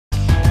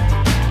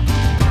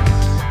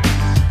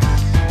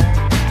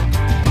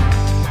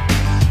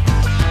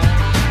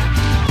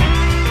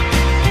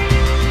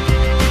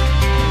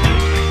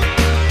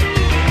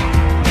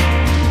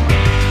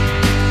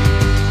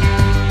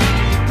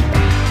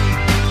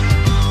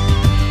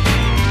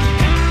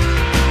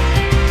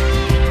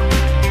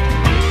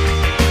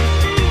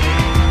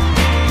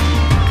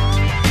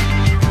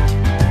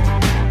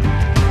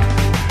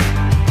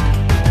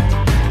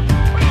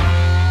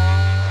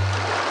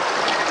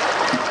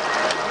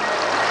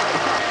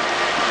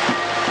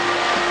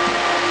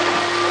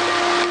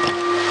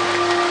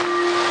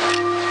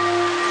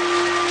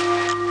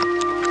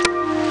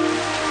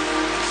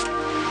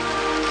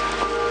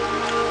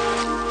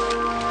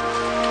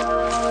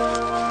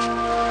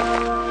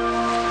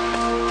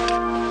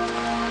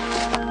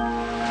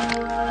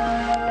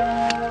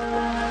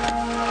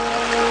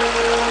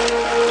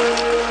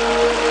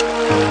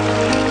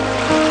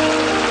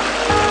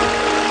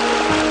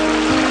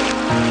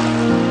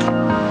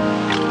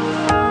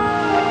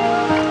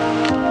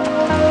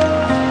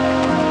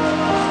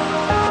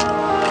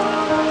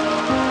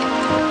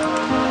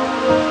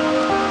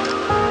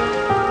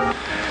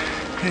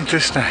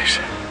this night.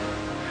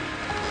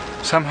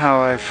 Somehow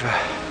I've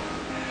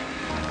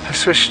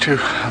switched to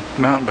a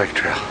mountain bike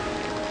trail.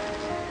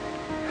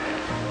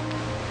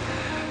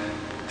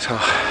 So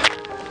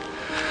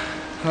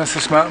unless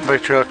this mountain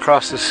bike trail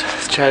crosses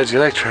Chadsey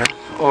Lake Trail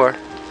or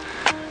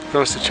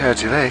goes to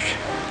Chadsey Lake,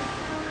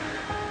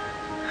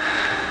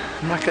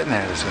 I'm not getting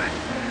there this way.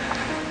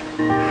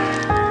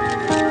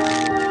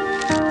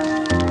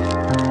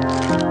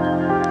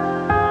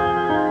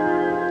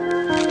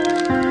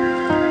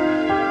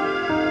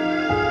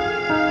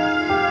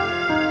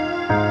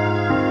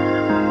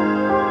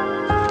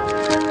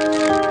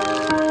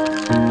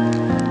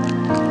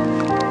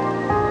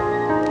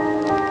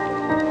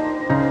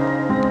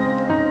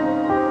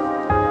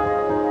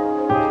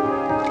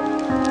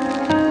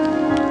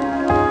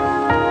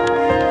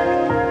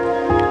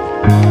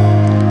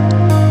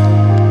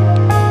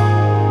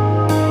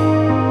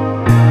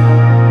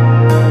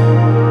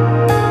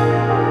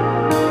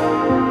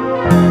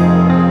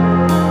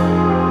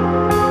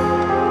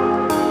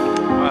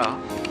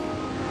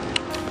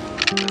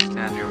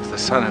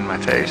 Sun in my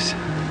face.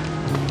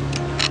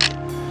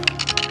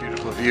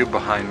 Beautiful view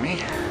behind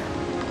me.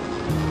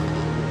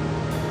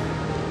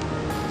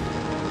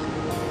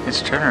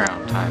 It's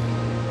turnaround time.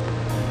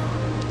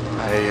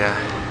 I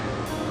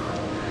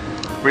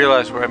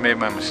realized where I made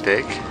my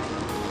mistake.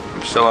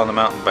 I'm still on the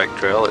mountain bike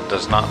trail. It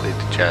does not lead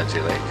to Chadsey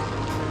Lake.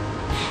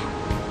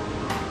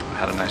 I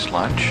had a nice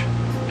lunch,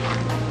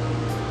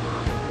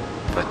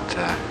 but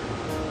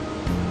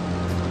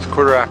it's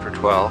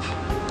 12:15.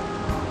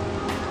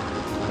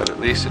 But at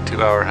least a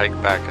 2-hour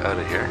hike back out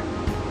of here.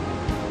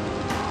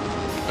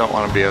 Don't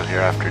want to be out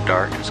here after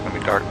dark. It's going to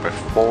be dark by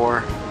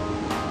 4.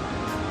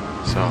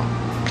 So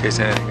in case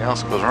anything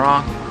else goes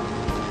wrong,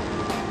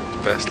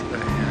 best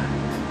that I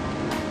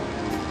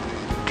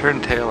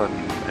turn tail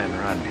and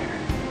run here.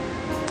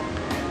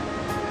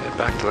 Head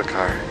back to the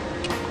car.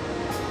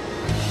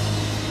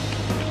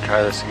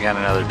 Try this again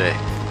another day.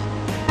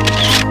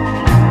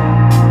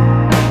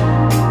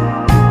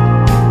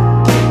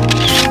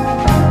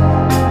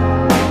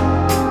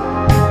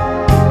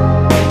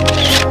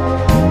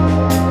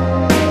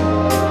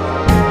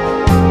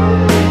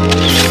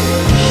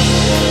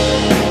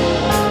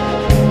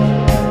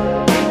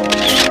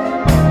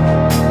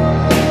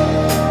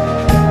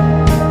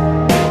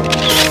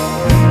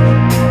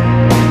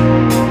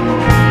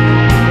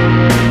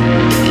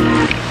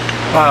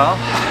 Well,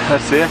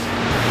 that's it.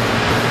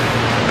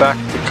 Back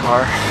to the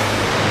car.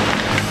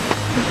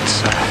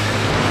 It's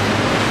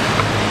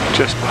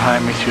just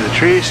behind me through the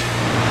trees.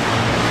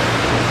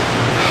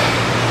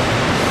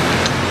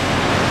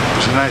 It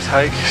was a nice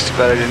hike. It's too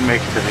bad I didn't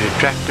make it to the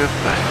objective,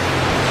 but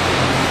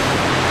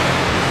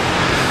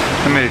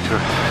I made it to the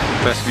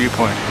best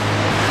viewpoint.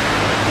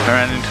 I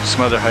ran into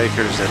some other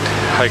hikers that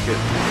hike it.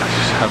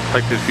 I've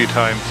hiked it a few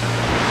times.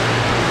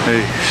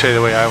 They say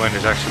the way I went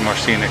is actually more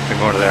scenic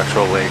than going to the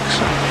actual lake,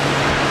 so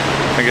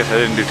I guess I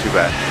didn't do too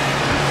bad.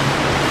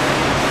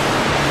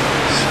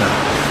 So,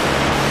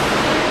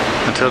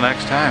 until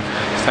next time,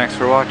 thanks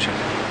for watching.